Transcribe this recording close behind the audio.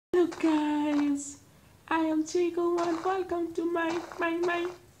Hello guys, I am Chico and welcome to my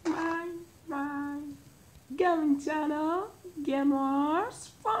gaming channel, Gamers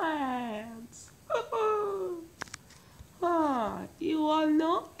Friends. You all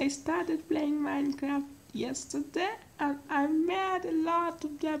know I started playing Minecraft yesterday and I made a lot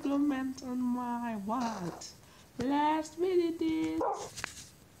of development on my world. Let's visit it.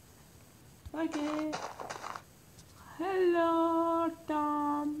 Okay. Hello,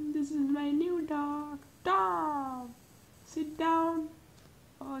 Tom. This is my new dog. Tom, sit down.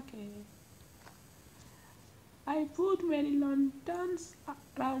 Okay. I put many lanterns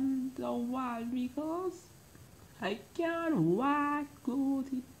around the wall because I can't walk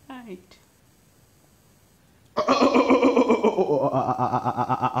good at night.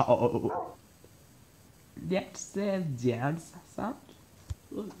 That's the Jan's sound.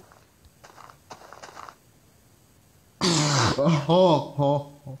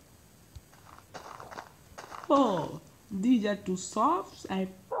 Oh, these are two sops I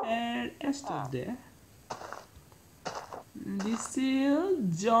prepared yesterday. This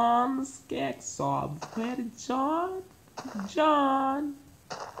is John's cake shop. Where is John? John?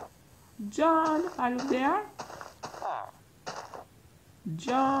 John, are you there?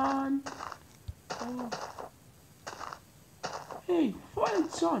 John? Oh. Hey, where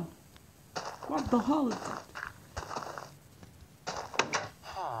is John? What the hell is that?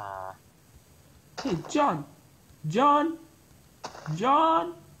 Hey, John! John!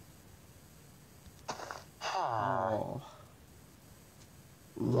 John! Oh.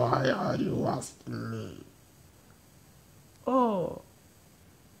 Why are you asking me? Oh.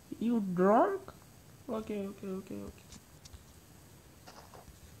 You drunk? Okay.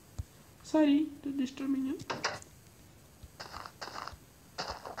 Sorry to disturbing you.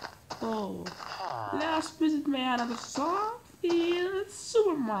 Oh. Let's visit my another shop in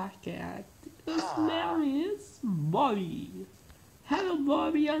supermarket. His name is Bobby. Hello,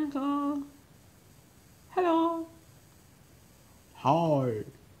 Bobby uncle. Hello. Hi.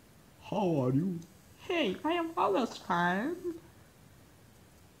 How are you? Hey, I am always fine.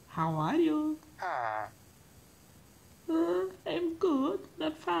 How are you? I'm good,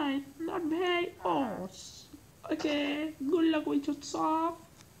 not fine, not bad. Oh, okay. Good luck with your shop,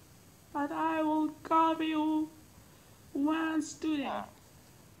 and I will call you once today.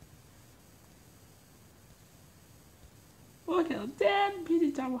 Okay, then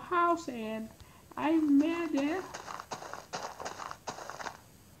visit our house and I made a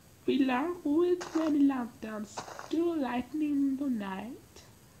pillar with many lanterns to lighten the night.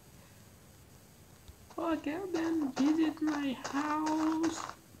 Okay, then visit my house.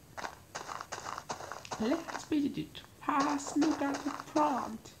 Let's visit it. First, look at the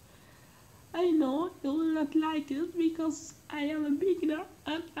front. I know you will not like it because I am a beginner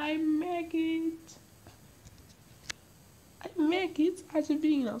and I make it as a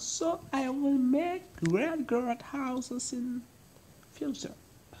beginner, so I will make great houses in future.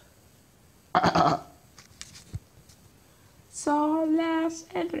 So let's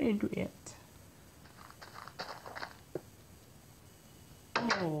enter into it.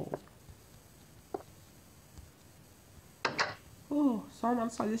 Oh, someone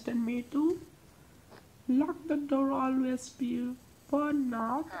suggested me to lock the door always before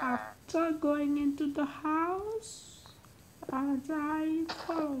now after going into the house. And I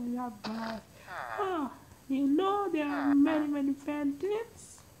follow your advice. Oh, you know there are many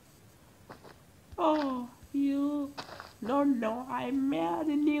paintings. Oh, you don't know I made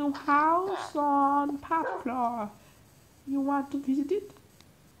a new house on top floor. You want to visit it?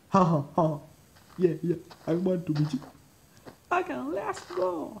 Ha. Yeah, I want to visit. Okay, let's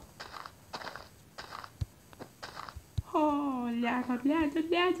go. Oh, ladder.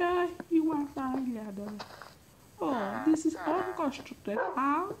 You are my ladder. Oh, this is unconstructed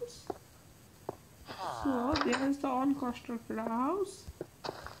house. So there is the unconstructed house.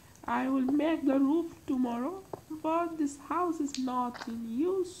 I will make the roof tomorrow, but this house is not in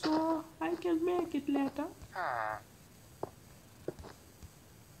use, so I can make it later.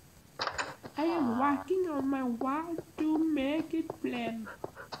 I am working on my wall to make it plain.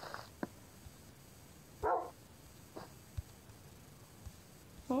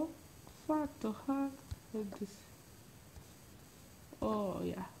 Oh, what the heck is this? Oh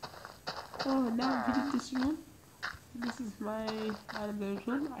yeah. Oh, now visit this room. This is my another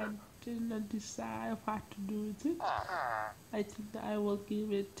room. I did not decide what to do with it. I think that I will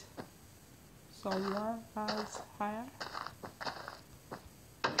give it someone else higher.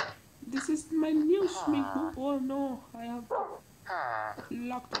 This is my new swimming pool. Oh no, I have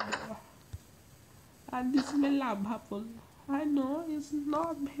locked the door. And this is my lava pool. I know it's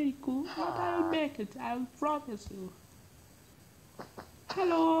not very good, but I'll make it. I'll promise you.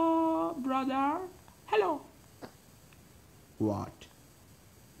 Hello, brother. Hello. What?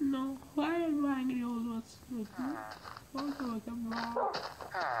 No, why are you angry always with me? Okay, wow.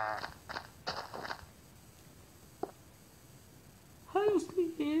 Hello,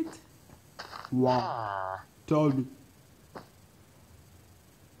 Smith. What? Tell me.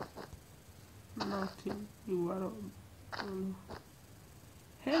 Nothing. You are.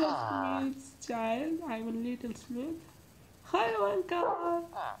 Hello, Smith, child. I'm a little Smith. Hello, uncle.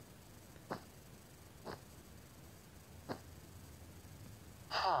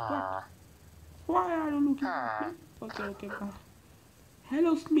 What? Why are you looking at me? Okay, bye.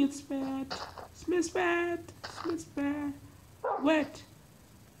 Hello, Smith pet. Smith pet. Smith pet. Wait.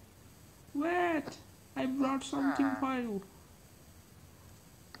 Wait. I brought something for you.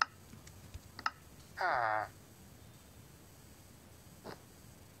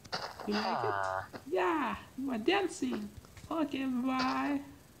 You like it? Yeah, you are dancing. Okay, bye.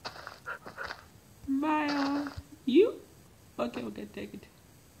 Bye all. You? Okay, take it.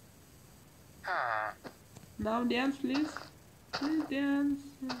 Now dance, please. Please dance.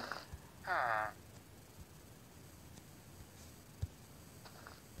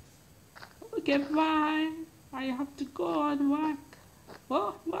 Okay, bye. I have to go and work.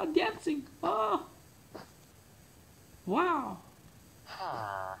 Oh, you are dancing. Oh, wow.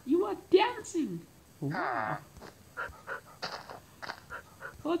 You are dancing. Wow.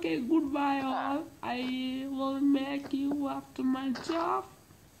 Okay, goodbye all. I will make you after my job.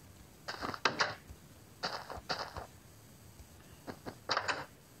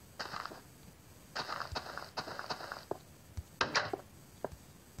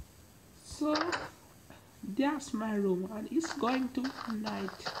 So that's my room and it's going to night.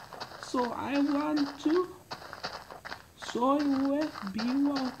 So I want to show you a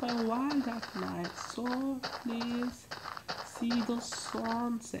view of my world at night. So please see the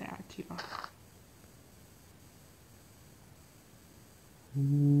sunset here.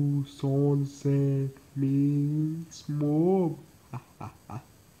 Oh, sunset means smoke.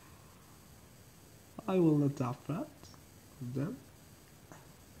 I will not afraid of them.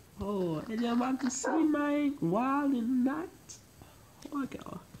 Oh, and you want to see my world in night? Okay,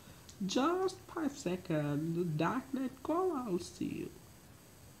 just 5 seconds. The dark night call, I'll see you.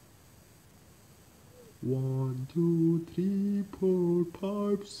 1, 2, 3, 4,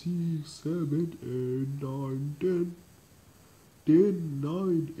 5, 6, 7, 8, 9, 10. 10,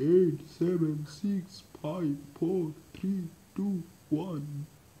 9, 8, 7, 6, 5, 4, 3, 2, 1.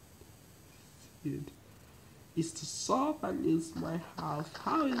 It's the shop and it's my house.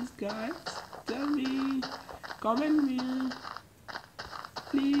 How is guys? Tell me, comment me.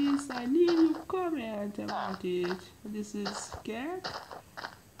 Please, I need you comment about it. This is cake.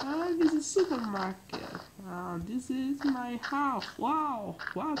 This is supermarket. This is my house. Wow,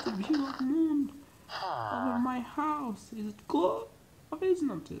 what a view of moon over my house. Is it cool or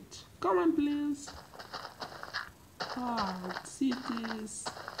isn't it? Comment please. Let's see this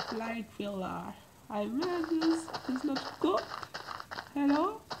light filler. I made this. It's not good.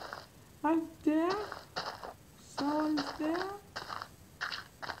 Hello? I'm there. Someone's there.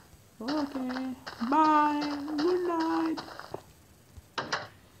 Okay. Bye. Good night.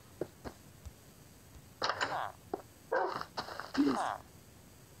 Please.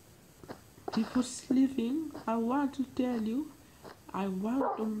 Before sleeping, I want to tell you, I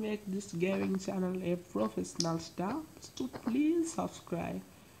want to make this gaming channel a professional stuff. So please subscribe.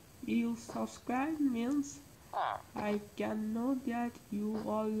 You subscribe means I can know that you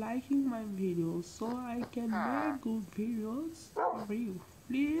are liking my videos, so I can make good videos for you.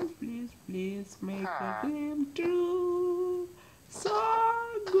 Please make a dream true. So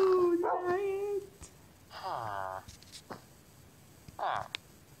good night.